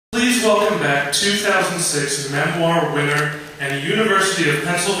Please welcome back 2006 memoir winner and University of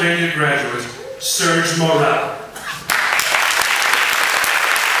Pennsylvania graduate, Serge Morrell.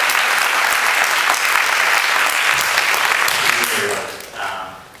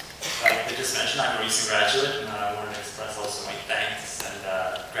 Like I just mentioned, I'm a recent graduate, and I wanted to express also my thanks and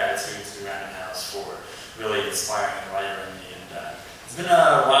gratitude to Random House for really inspiring a writer in me. And it's been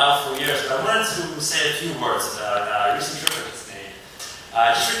a while for years, but I wanted to say a few words about a recent trip I just made.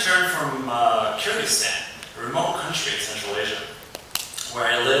 I just returned from Kyrgyzstan, a remote country in Central Asia, where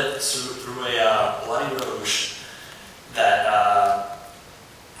I lived through a bloody revolution that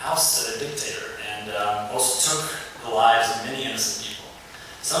ousted a dictator and also took the lives of many innocent people,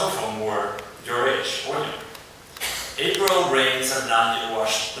 some of whom were your age or younger. April rains have not yet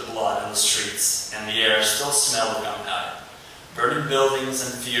washed the blood on the streets, and the air still smells of gunpowder, burning buildings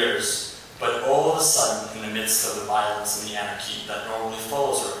and fears. But all of a sudden, in the midst of the violence and the anarchy that normally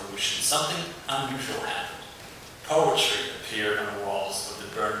follows a revolution, something unusual happened. Poetry appeared on the walls of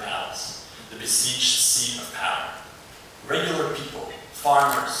the burned palace, the besieged seat of power. Regular people,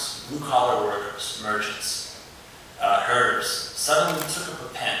 farmers, blue-collar workers, merchants, herders, suddenly took up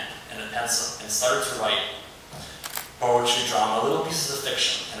a pen and a pencil and started to write poetry, drama, little pieces of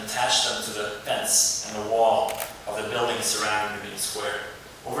fiction, and attached them to the fence and the wall of the building surrounding the main square.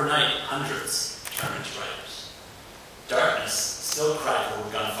 Overnight, hundreds turned into writers. Darkness still crackled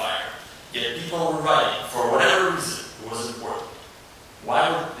with gunfire, yet people were writing for whatever reason it wasn't working.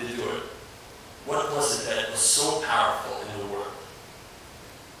 Why would they do it? What was it that was so powerful in the word?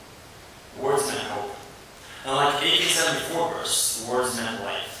 Words meant hope. And like AK-74 bursts, words meant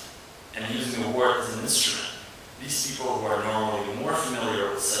life. And using the word as an instrument, these people who are normally more familiar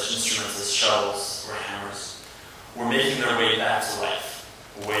with such instruments as shovels or hammers were making their way back to life,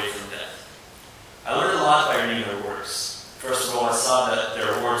 away from death. I learned a lot by reading their works. First of all, I saw that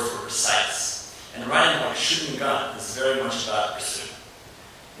their words were precise, and writing like shooting a gun is very much about precision.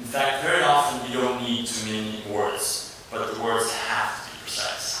 In fact, very often you don't need too many words, but the words have to be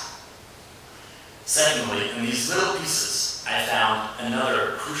precise. Secondly, in these little pieces, I found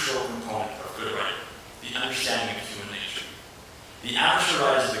another crucial component of good writing, the understanding of human nature. The amateur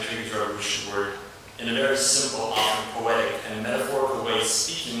writers of the Kyrgyz Revolution were, in a very simple, often poetic and metaphorical way,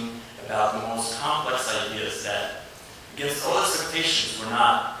 speaking about the most complex ideas that, against all expectations, were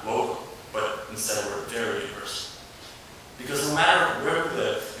not local, but instead were very universal. Because no matter where we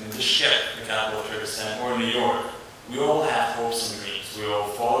live, in Bishkek, the capital of Kyrgyzstan, or in New York, we all have hopes and dreams. We all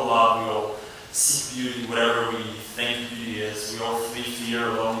fall in love, we all seek beauty, whatever we think beauty is. We all flee fear,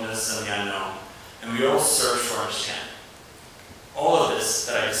 loneliness, and the unknown. And we all search for understanding. All of this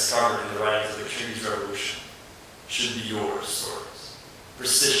that I discovered in the writings of the Kyrgyz Revolution should be your stories.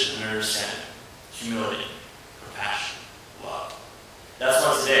 Precision and understanding, humility, compassion, love. That's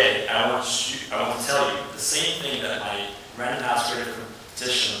why today I want to tell you the same thing that my Random House Creative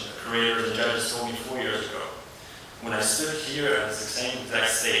Competition creators and judges told me 4 years ago. When I stood here at the same exact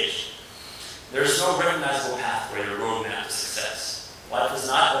stage, there is no recognizable pathway or roadmap to success. Life is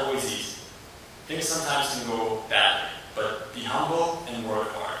not always easy. Things sometimes can go badly. But be humble and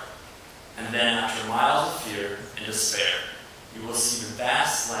work hard. And then, after miles of fear and despair, you will see the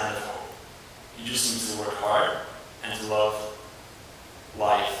vast land of hope. You just need to work hard and to love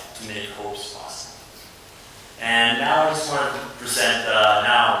life to make hopes possible. And now I just want to present,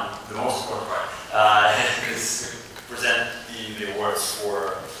 now the most important part, is present the awards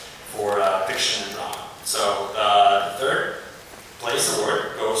for fiction and drama. So the third place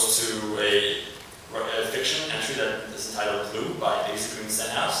award goes to a fiction entry that is entitled Blue by Daisy Green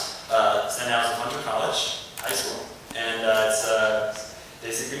Stenhouse. Stenhouse of Hunter College High School. And it's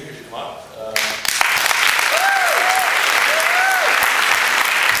Daisy Green, could you come up?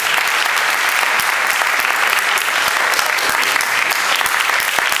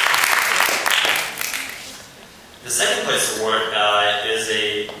 The second place award is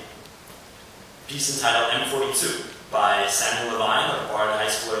a piece entitled M42 by Samuel Levine of Bard High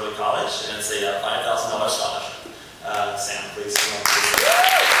School Early College, and it's a $5,000 scholarship. Sam, please come on.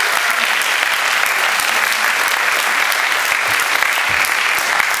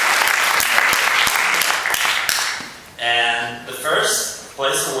 And the first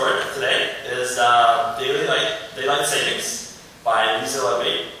place award today is Daylight Savings by Lisa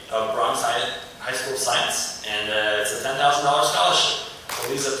LeBate of Bronx High School of Science, and it's a $10,000